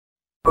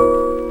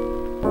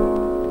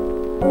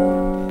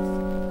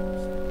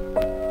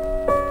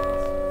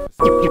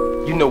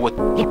know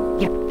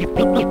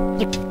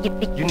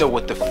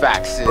what the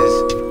facts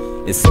is.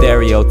 It's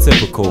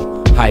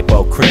stereotypical,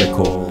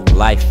 hypocritical,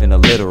 life in a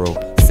literal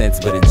sense,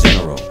 but in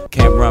general.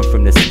 Can't run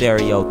from the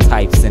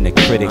stereotypes and the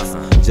critics.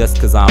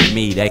 Just cause I'm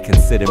me, they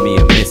consider me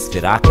a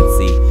misfit. I can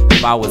see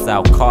if I was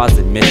out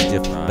causing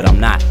mischief, but I'm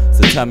not.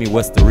 So tell me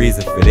what's the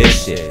reason for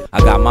this shit. I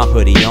got my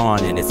hoodie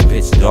on and it's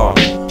pitch dark.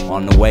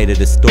 On the way to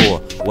the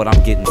store, what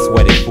I'm getting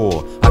sweated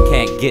for. I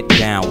can't get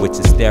down with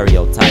your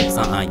stereotypes,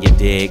 you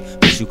dig.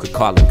 But you could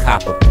call a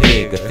cop a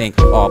pig or think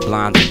all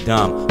blondes are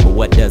dumb. But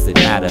what does it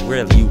matter?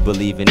 Really, you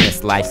believe in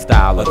this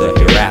lifestyle or the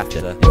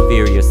hereafter?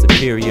 Inferior,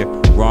 superior,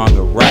 wrong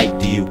or right?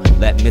 Do you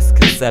let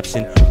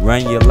misconception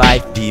run your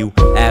life? Do you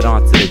add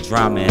on to the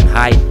drama and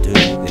hype? Do?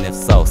 And if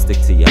so,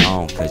 stick to your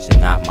own, cause you're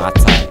not my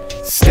type.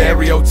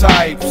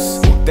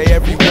 Stereotypes, they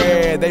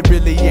everywhere, they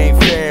really ain't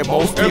fair.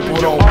 Most people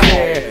don't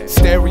care.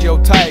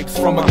 Stereotypes,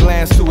 from a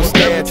glance to a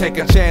stare. Take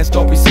a chance,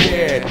 don't be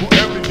scared.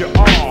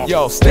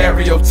 Yo,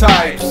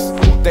 stereotypes,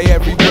 they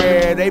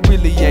everywhere, they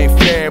really ain't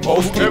fair.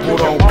 Most people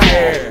don't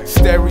care.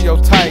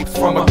 Stereotypes,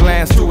 from a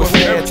glance to a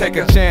stare. Take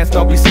a chance,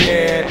 don't be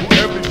scared.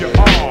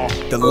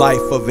 The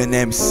life of an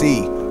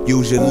MC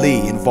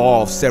usually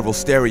involves several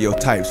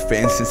stereotypes. For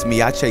instance,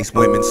 me, I chase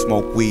women,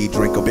 smoke weed,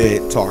 drink a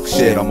bit, talk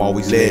shit, I'm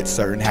always lit.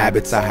 Certain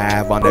habits I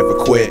have, I'll never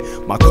quit.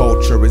 My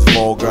culture is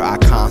vulgar, I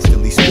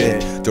constantly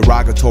spit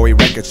derogatory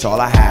records, all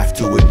I have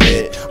to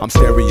admit. I'm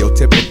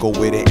stereotypical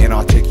with it,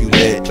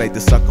 inarticulate. Played the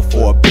sucker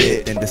for a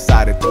bit, then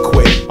decided to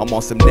quit. I'm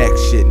on some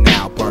next shit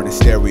now, burning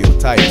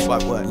stereotypes.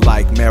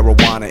 Like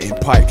marijuana in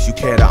pipes, you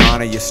care to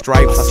honor your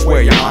stripes? I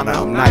swear, your honor,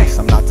 I'm nice.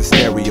 I'm not the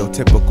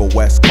stereotypical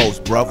West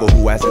Coast brother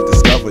who hasn't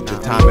discovered the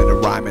time in the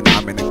rhyme, and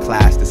I'm in a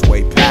class that's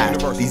way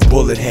past these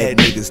bullet head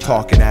niggas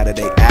talking out of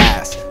their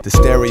ass. The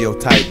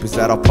stereotype is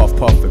that I'll puff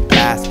and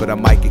pass, but I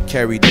might get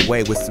carried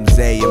away with some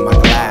Zay in my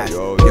glass.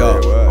 Yo,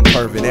 I'm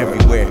perving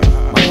everywhere.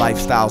 My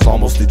lifestyle's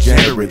almost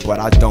degenerate, but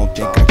I don't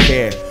think I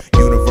care.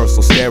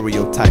 Universal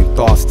stereotype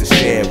thoughts to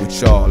share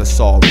with y'all. It's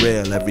all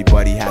real.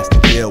 Everybody has to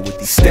deal with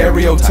these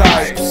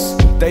stereotypes.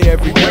 They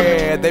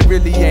everywhere, they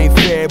really ain't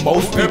fair.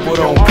 Most people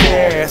don't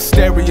care.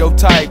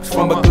 Stereotypes,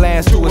 from a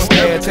glance to a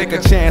stare. Take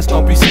a chance,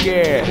 don't be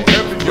scared.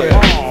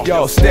 Yeah.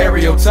 Yo,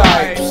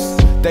 stereotypes,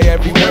 they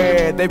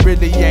everywhere, they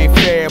really ain't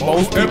fair.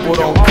 Most people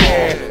don't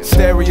care.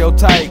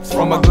 Stereotypes,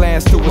 from a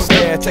glance to a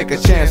stare. Take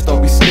a chance,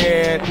 don't be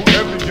scared.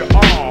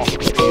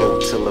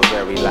 Till the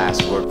very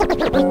last word.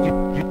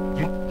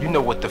 You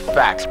know what the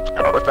facts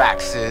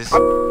is.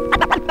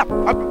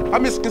 A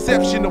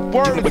misconception of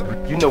words.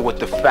 You know what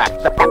the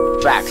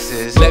facts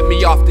is. Let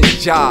me off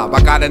this job,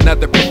 I got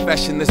another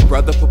profession. This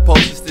brother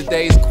proposes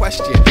today's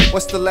question.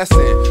 What's the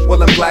lesson?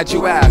 Well, I'm glad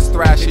you asked.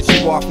 Thrash hit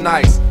you off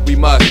nice. We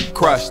must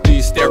crush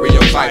these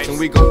stereotypes, and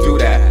we gon' do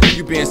that.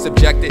 You being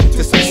subjected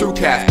to some true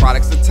cats.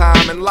 Products of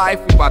time and life,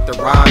 we bout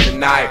to rhyme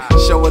tonight.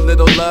 Show a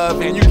little love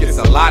and you get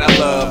a lot of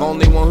love.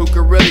 Only one who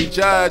can really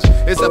judge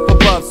is up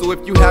above. So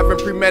if you having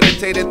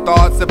premeditated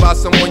thoughts about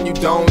someone you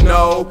don't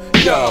know,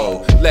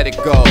 yo, let it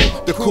go.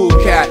 The cool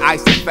cat,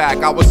 icy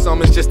fact, I was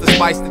summoned just to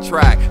spice the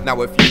track.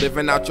 Now if you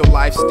living out your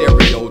life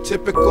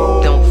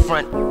stereotypical, don't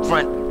front.